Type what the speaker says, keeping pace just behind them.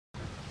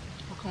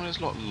come on,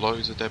 there's like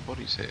loads of dead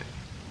bodies here.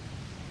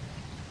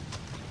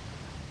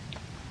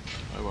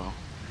 Oh well.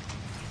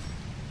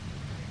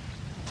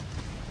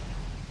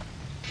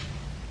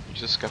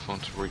 Use the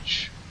scaffold to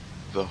reach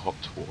the hot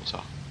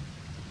water.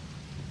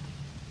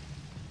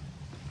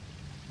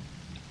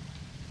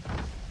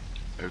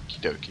 Okie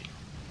dokie.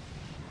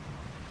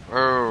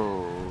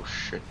 Oh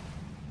shit.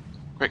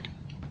 Quick.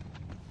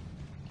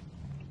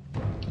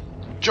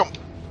 Jump!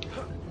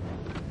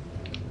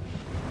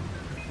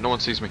 No one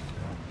sees me.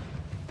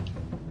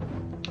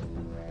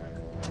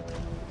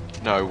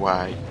 No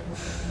way.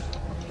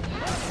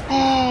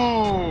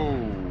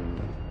 Oh!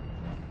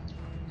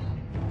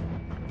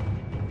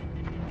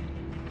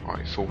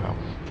 Alright, full health.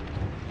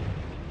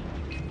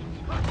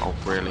 Oh,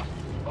 really?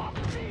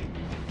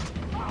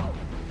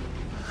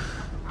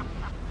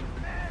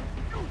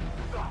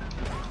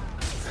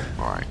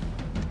 Alright.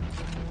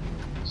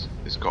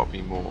 There's got to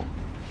be more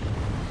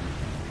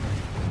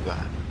than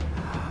that.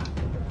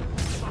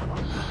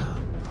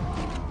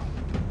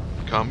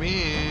 Come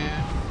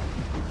here.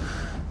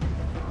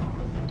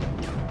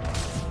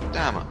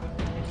 Damn it.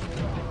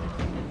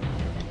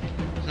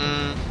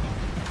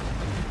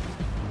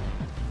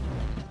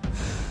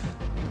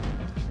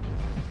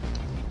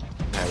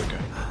 There we go.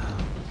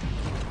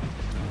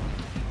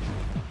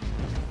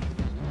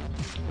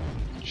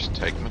 Just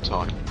take my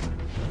time.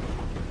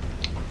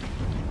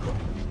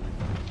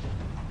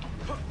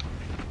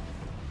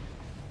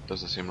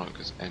 Doesn't seem like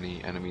there's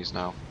any enemies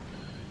now.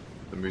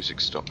 The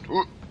music stopped.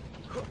 Ooh.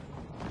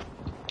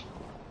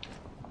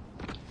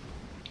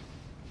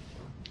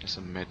 It's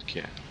a med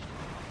kit.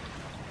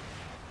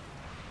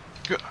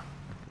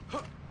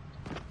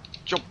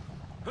 Jump.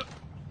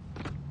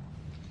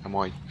 Am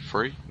I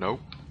free? No.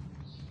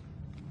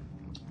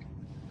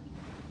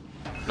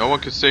 No one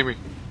can see me.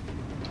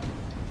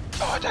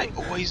 Oh, they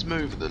always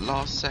move at the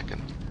last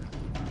second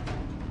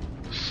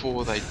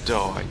before they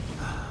die.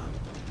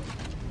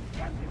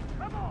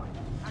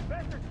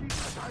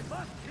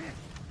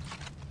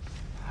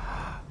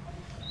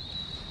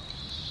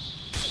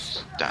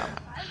 Damn it.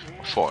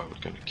 I thought I was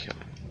going to kill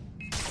him.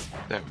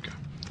 There we go.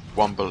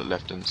 One bullet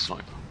left in the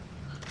sniper.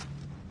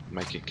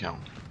 Make it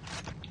count.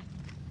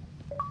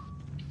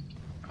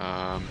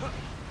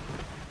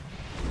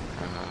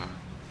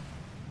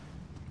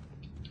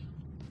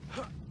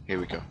 Here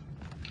we go.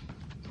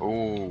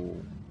 Oh,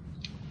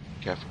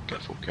 careful,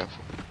 careful,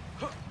 careful.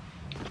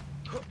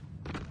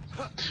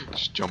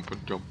 Just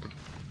jumping, jumping.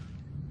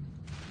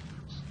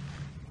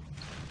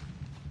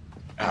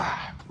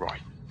 Ah,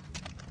 right.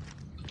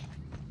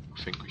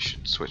 I think we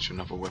should switch to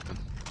another weapon.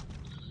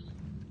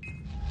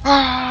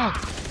 Ah!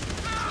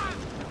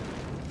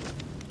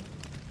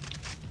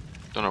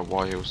 Don't know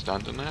why he was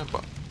standing there,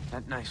 but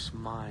that knife's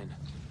mine.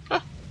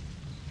 I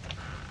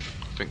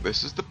think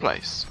this is the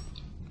place.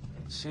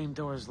 Same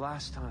door as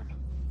last time.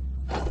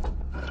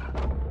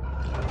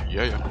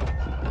 Yeah, yeah.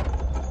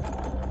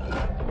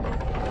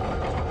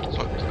 It's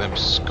like them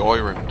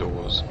Skyrim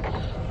doors.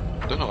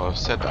 Don't know if I've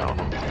said that or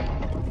not.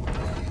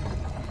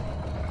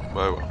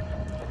 Well,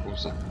 what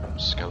was a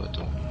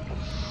skeleton?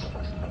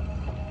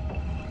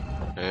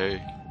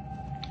 Hey.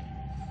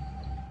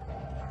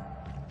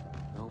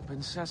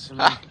 Open sesame.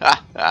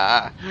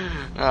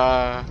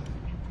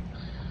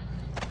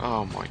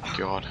 Oh my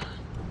god.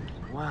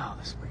 Wow,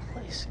 this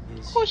place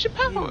is What's your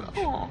power? huge.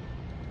 Oh.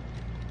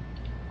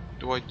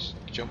 Do I just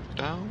jump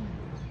down?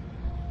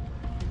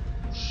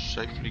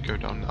 Safely go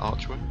down the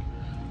archway?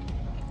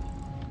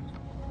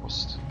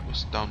 What's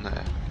down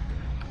there?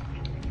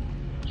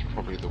 It's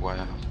probably the way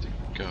I have to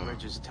go.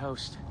 Bridge is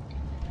toast.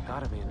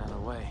 Gotta be another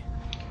way.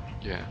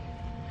 Yeah.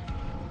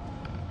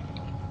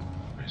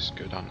 Let's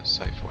go down the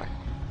safe way.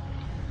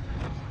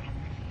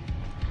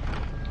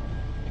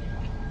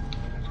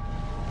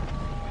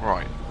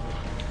 Right.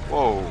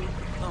 Whoa.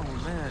 Oh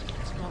man,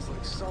 it smells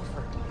like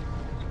sulfur.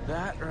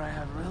 That or I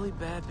have really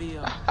bad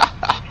BO.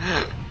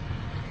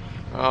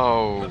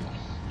 Oh,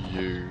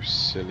 you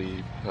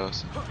silly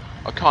person.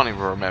 I can't even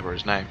remember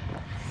his name.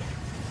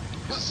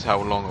 This is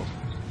how long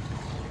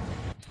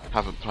I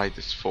haven't played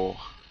this for.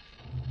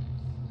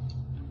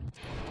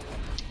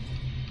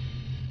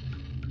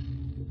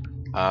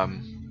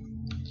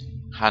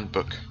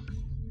 Handbook.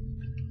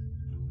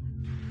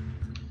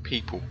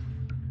 People.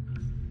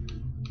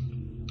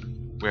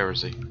 Where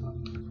is he?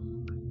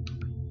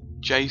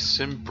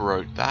 Jason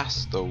Broad,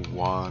 that's the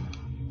one.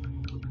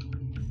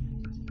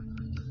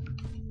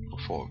 I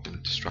thought I'd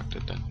been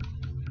distracted then.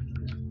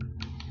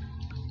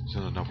 He's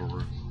in another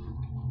room.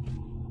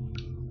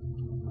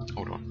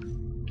 Hold on.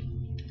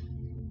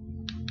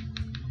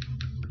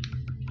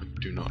 I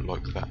do not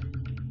like that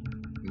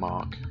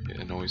mark, it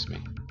annoys me.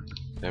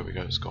 There we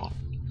go, it's gone.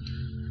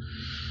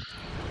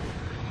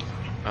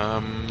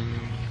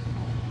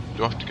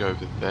 Do I have to go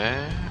over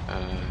there?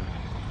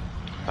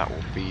 That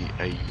will be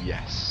a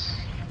yes.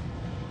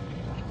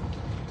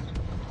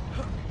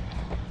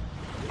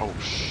 Oh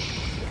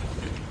shit.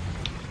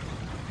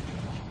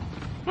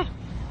 Huh.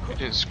 He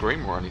didn't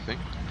scream or anything.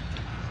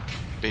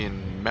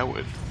 Being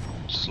melted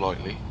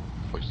slightly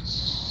by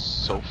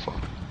sulfur.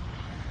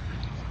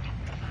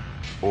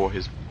 Or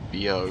his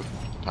BO,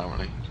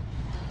 apparently.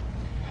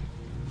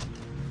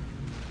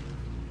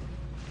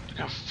 Look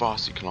how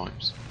fast he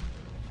climbs.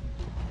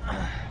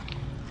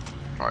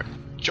 Alright,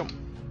 jump.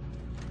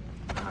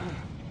 I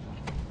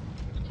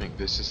think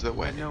this is the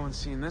way. No one's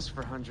seen this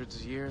for hundreds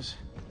of years.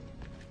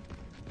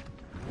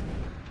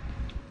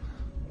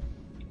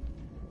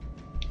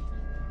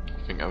 I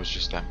think that was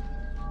just them.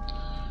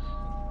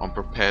 I'm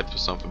prepared for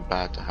something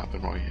bad to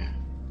happen right here.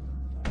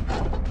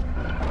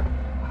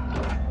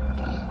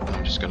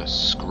 I'm just gonna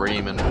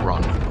scream and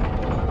run.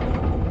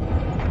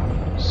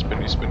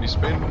 Spinny, spinny,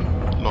 spin.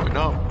 Line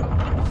up.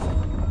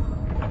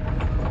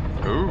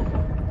 Ooh.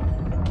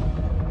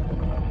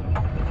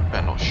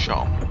 Better not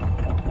sharp.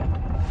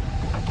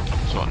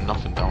 There's like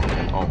nothing down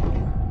there. Oh.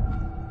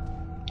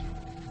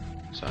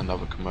 Is that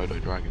another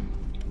Komodo dragon?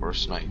 Or a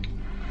snake?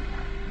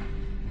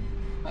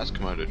 That's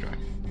Komodo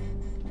dragon.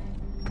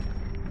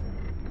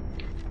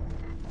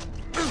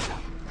 Come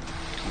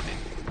on in.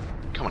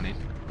 Come on in.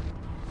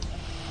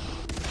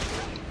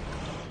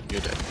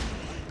 You're dead.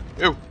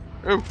 Ew!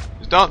 Ew!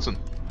 He's dancing!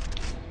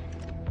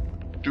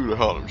 Do the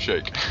Harlem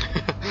Shake.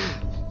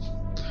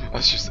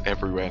 That's just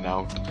everywhere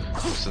now.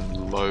 I've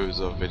seen loads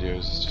of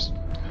videos. It's just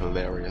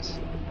hilarious.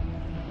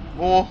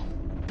 More!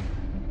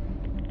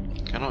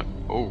 Can I?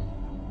 Oh.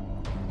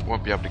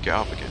 Won't be able to get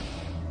up again.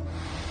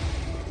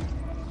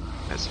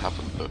 Let's have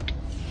a look.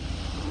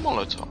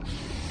 Molotov.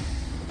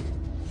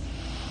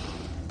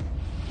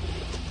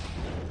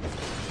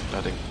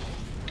 That didn't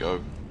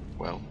go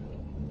well.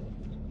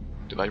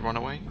 Did they run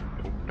away?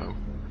 Oh no.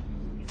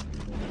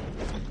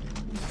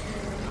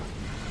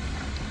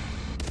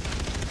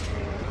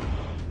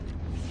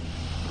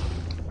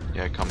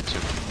 Yeah, come to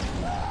me.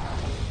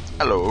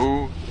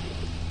 Hello.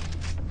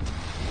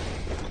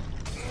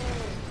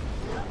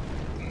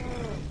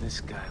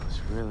 This guy was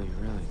really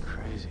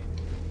crazy.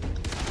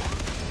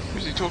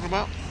 Who's he talking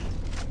about?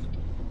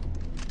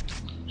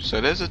 So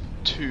there's a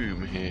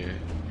tomb here.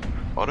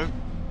 I don't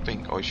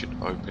think I should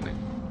open it,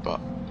 but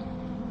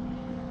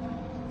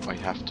I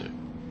have to.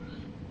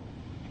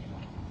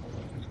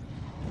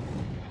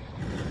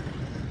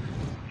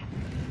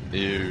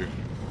 Ew.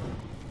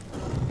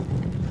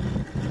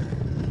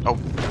 Oh.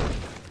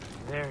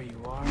 There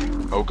you are.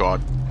 Oh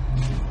god.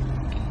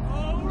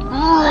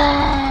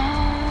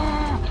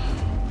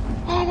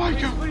 Oh my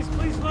god.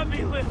 Please let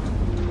me live.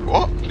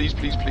 What? Please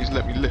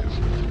let me live.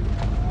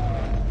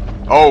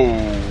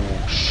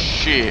 Oh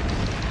shit.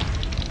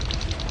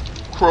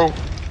 Crow.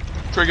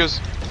 Triggers.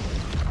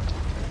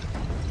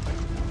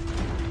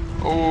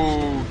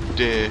 Oh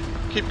dear.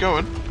 Keep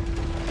going.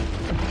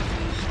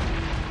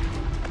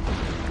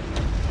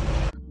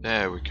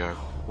 There we go.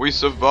 We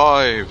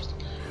survived.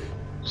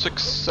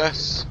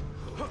 Success.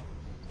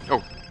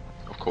 Oh,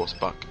 of course,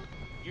 Buck.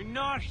 You're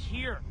not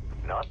here.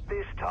 Not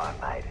this time,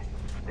 mate.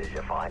 Did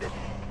you find it?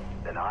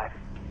 The knife?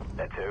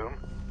 The tomb?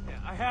 Yeah,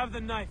 I have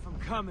the knife. I'm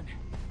coming.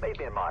 Meet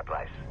me in my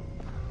place.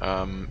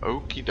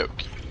 Okie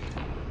dokie.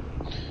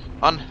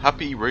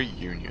 Unhappy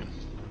reunion.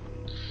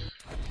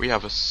 We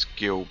have a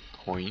skill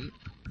point,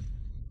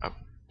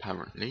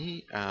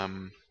 apparently. I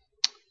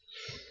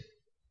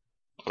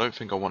don't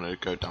think I wanted to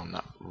go down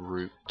that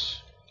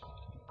route.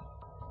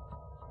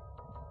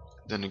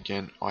 Then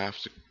again, I have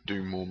to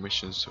do more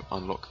missions to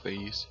unlock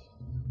these.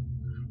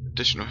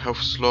 Additional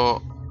health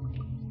slot.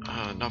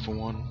 Another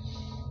one.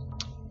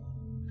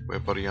 Wear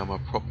body armor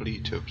properly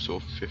to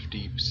absorb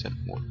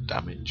 50% more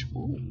damage.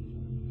 Ooh.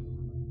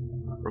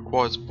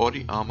 Requires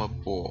body armor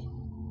bore.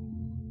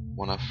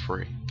 1 out of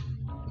 3.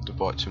 Have to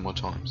buy it 2 more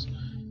times.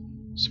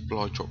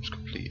 Supply drops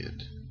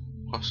completed.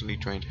 Partially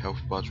drained health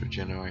bars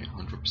regenerate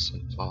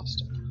 100%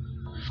 faster.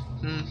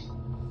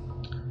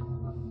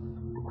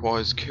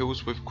 Requires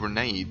kills with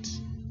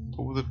grenades.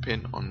 Pull the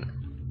pin on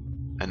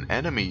an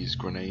enemy's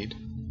grenade.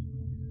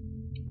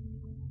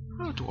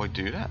 How do I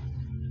do that?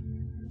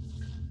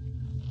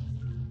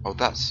 Oh,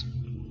 that's...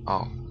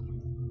 Oh.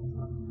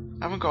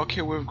 I haven't got a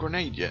kill with a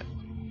grenade yet.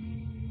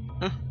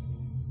 Huh.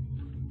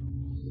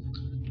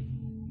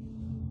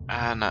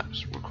 And that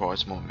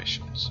requires more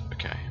missions.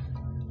 Okay.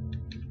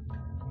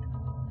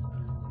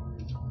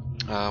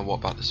 What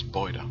about the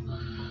spider?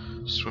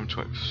 Swim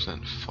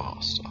 20%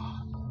 faster.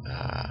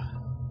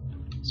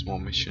 Some more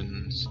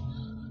missions.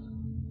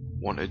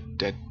 Wanted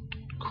dead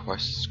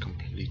quests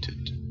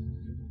completed.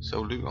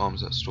 Sell loot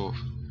arms at store.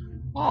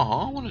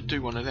 Oh, I want to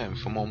do one of them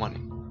for more money.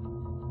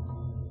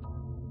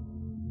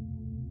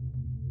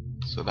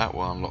 So that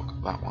will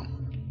unlock that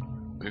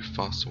one. Move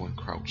faster when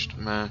crouched.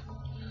 Meh.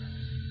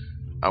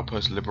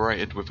 Outpost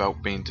liberated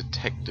without being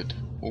detected.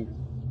 Ooh.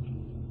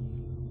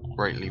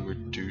 Greatly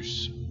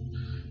reduce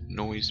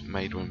noise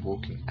made when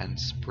walking and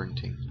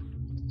sprinting.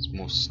 It's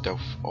more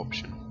stealth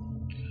option.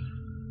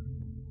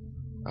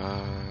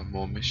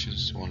 More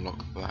missions to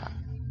unlock that.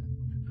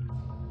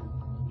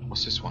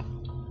 What's this one?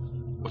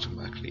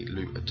 Automatically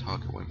loot a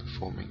target when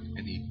performing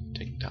any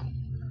takedown.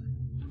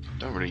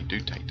 Don't really do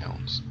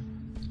takedowns.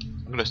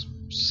 I'm gonna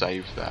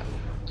save that.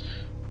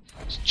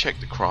 Let's check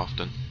the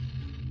crafting.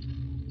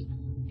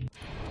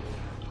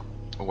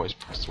 Always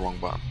press the wrong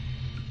button.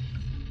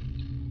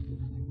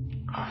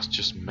 That's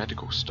just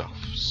medical stuff.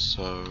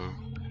 So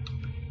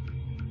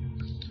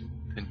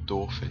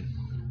endorphin.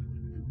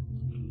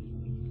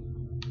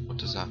 What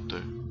does that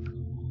do?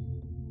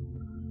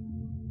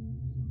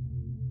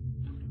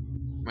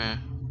 Meh.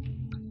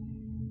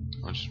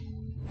 I'll just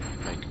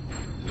make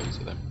loads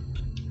of them.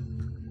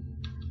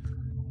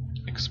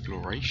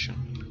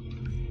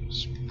 Exploration.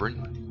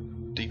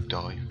 Sprint. Deep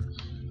dive.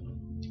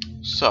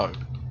 So.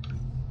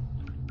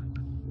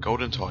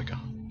 Golden tiger.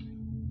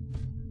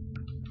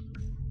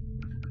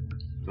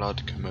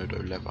 Blood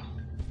Komodo leather.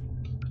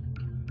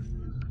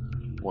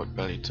 White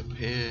bellied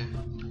tapir.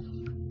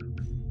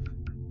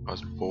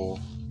 Ice boar.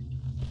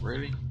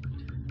 Really?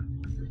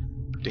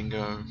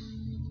 Dingo.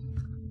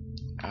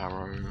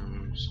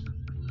 Arrows.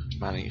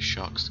 Man-eater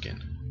shark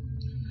skin.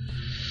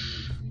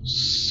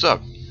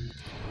 So,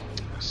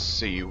 let's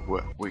see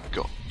what we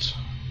got.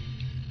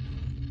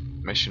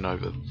 Mission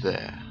over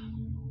there.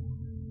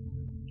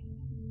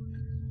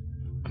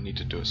 I need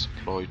to do a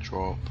supply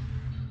drop.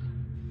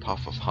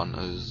 Path of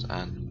Hunters,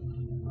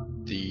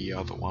 and the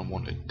other one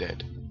wanted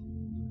dead.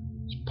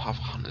 So Path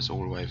of Hunters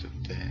all the way over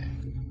there.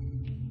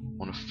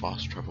 On a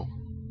fast travel.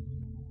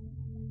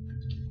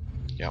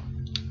 Yep.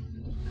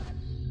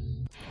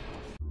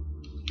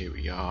 Here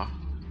we are.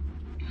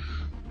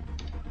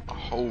 A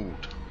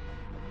hold.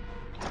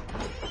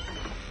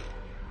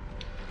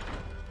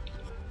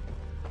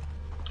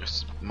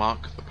 Just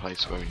mark the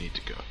place where we need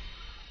to go.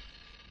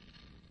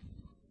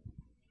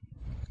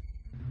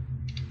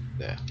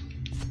 There.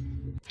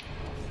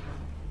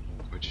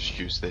 We'll just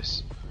use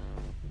this.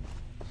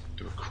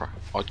 Do a crap.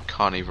 I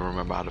can't even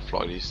remember how to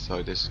fly these,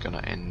 so this is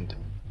gonna end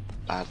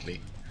badly.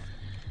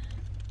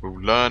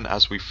 We'll learn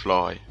as we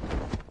fly.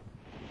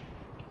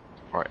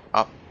 Right,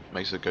 up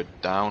makes it go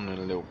down and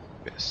a little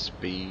bit of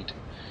speed.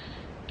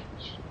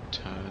 Just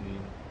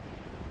turning.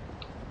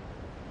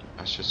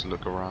 Let's just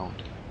look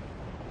around.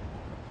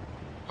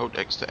 Hold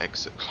X to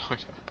exit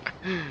glider.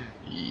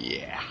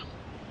 Yeah.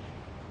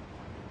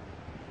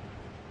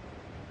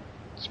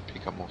 Let's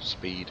pick up more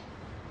speed.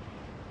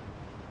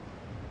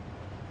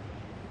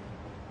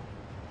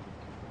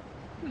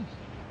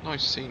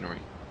 Nice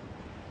scenery.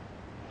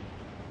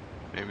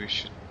 Maybe we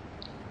should.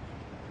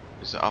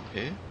 Is it up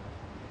here?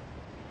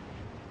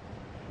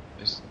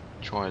 Let's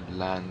try and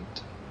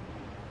land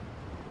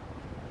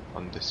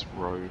on this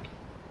road.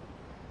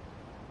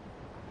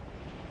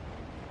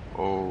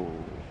 Oh.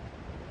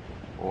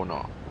 Or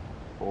not.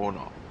 Or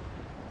not.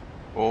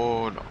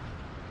 Or not.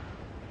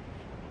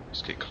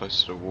 Let's get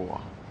close to the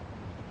water.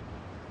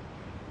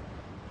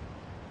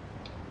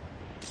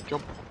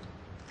 Jump.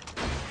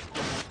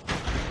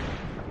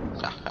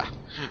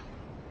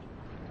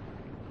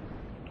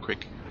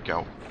 Quick,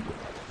 go.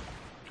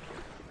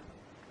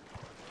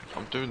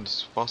 I'm doing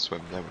this fast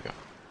swim, there we go.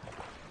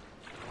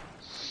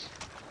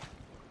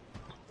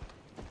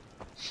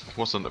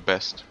 Wasn't the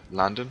best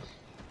landing,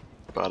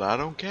 but I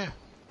don't care.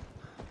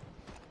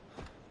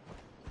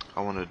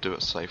 I want to do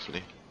it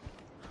safely.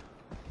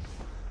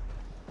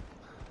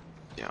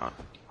 Yeah.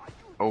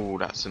 Oh,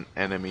 that's an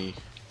enemy.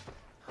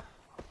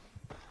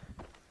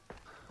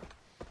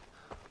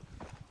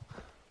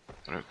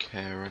 I don't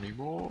care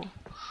anymore.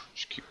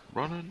 Just keep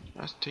running.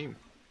 That's team.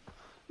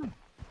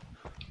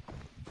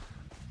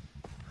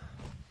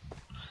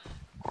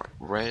 Alright,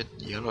 red,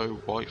 yellow,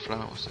 white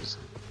flowers. There's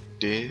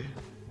deer.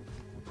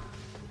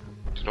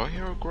 Did I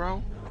hear a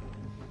growl?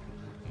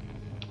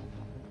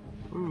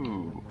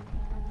 Ooh.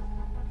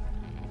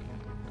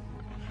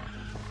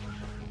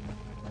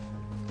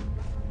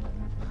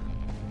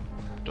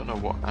 Don't know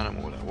what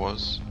animal that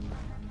was.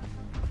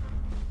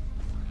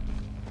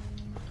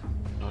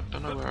 I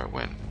don't know where it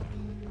went.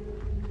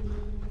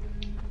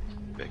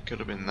 It could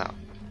have been that.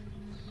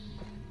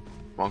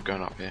 Well, I'm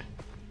going up here.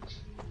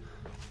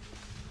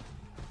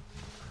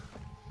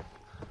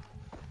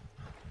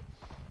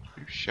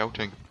 Who's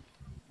shouting?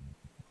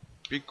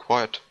 Be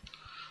quiet.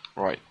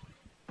 Right.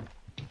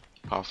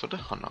 Path of the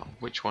Hunter.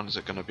 Which one is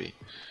it going to be?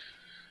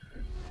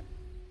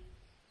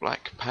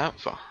 Black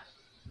Panther.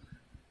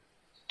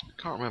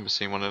 I can't remember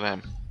seeing one of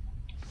them.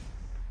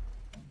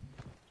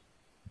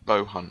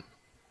 Bow hunt.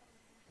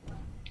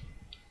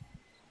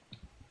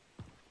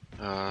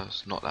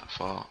 It's not that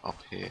far up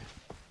here.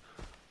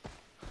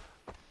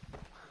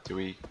 Do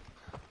we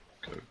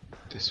go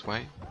this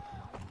way?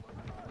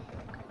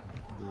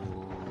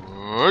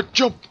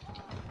 Jump!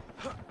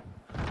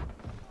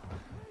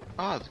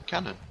 Ah, the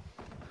cannon.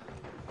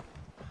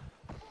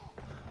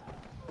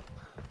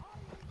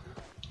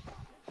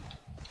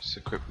 Just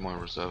equip my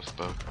reserve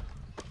bow.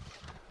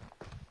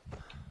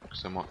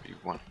 Because there might be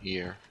one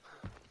here.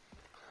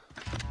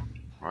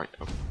 Right,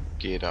 I've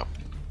geared up.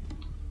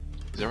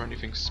 Is there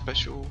anything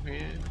special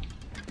here?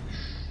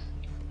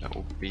 That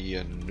will be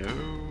a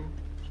no.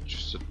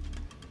 Just a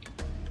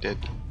dead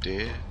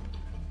deer.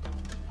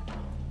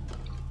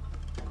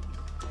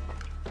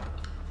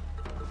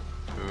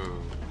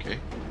 Okay.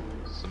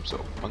 Some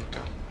sort of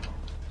bunker.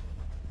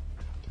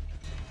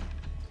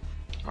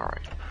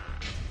 Alright.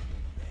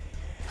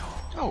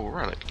 Oh,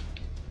 relic.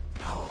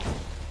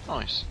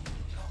 Nice.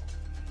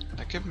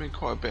 That gave me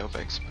quite a bit of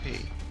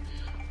XP.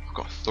 I've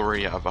got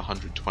 3 out of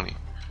 120.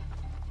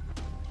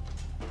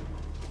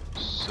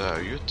 So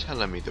you're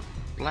telling me the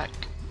Black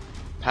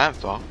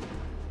Panther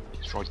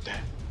is right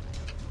there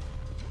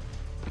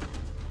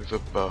with a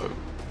bow?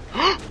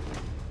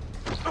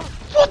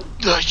 What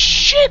the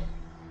shit?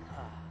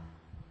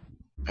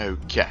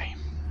 Okay.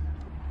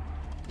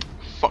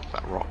 Fuck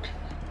that rock.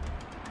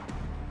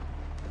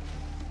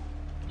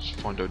 Just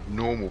find a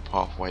normal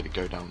pathway to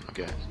go down, I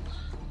guess.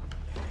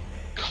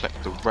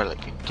 Collect the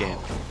relic again.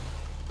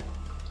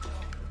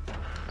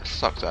 It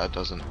sucks that it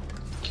doesn't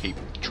keep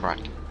track.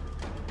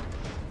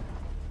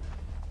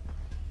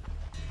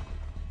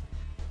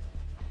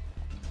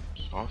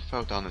 So I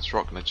fell down this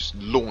rock and it just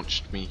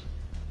launched me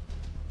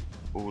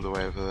all the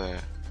way over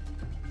there.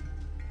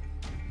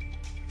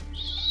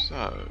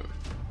 So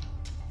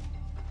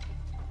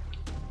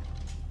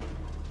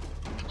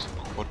it's a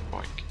quad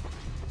bike.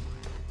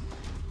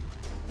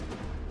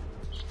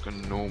 It's like a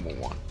normal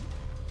one.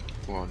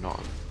 Well, not.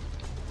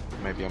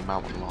 Maybe a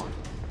mountain lion.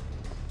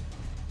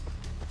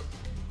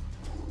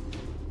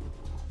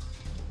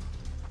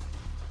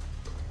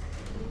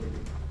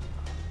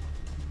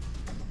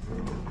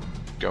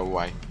 Go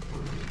away.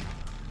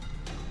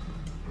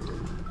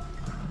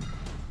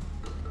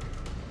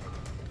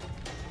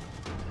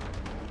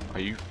 Are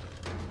you?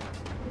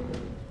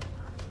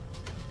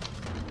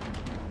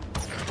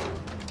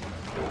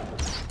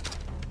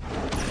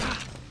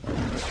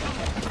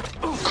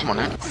 Come on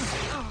now.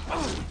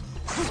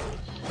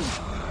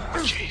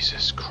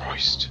 Jesus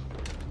Christ.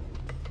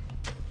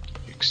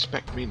 You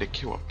expect me to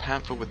kill a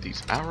panther with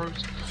these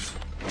arrows?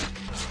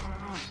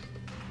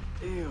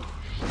 Ew.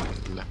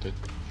 Fucking leopard.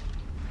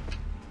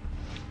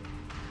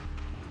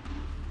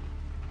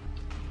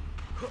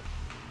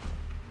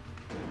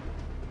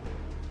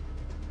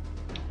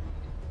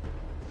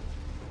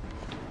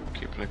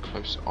 Keeping a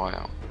close eye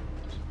out.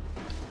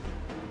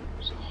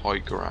 It's high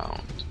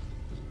ground.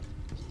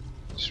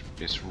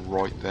 It's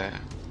right there.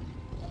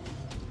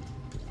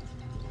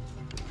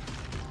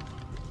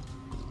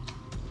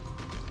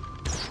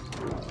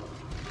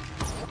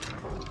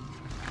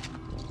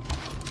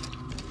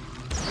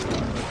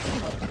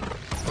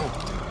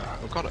 Oh,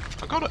 I got it!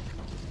 I got it!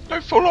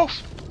 Don't fall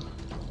off!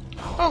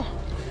 Oh!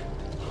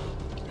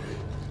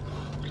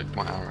 Click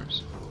my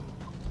arrows.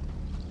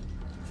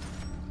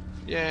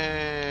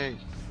 Yay!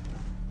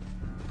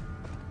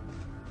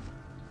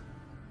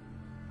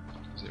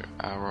 Is there an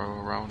arrow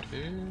around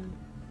here?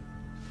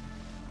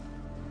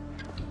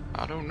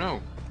 I don't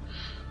know.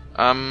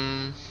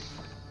 Can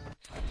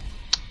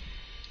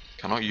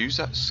I use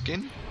that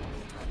skin?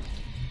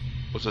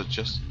 Or was it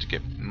just to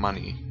get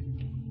money?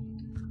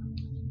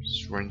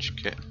 Syringe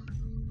kit.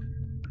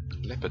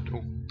 Leopard.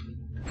 Oh.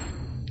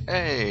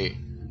 Hey!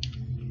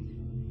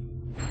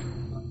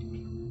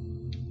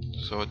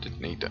 So I did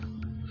need that.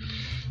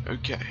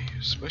 Okay,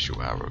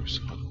 special arrows.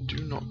 I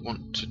do not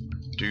want to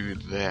do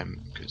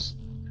them because,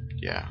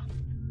 yeah,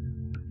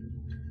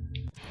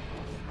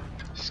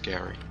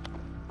 scary.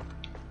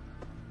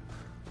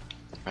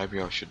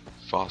 Maybe I should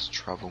fast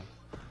travel.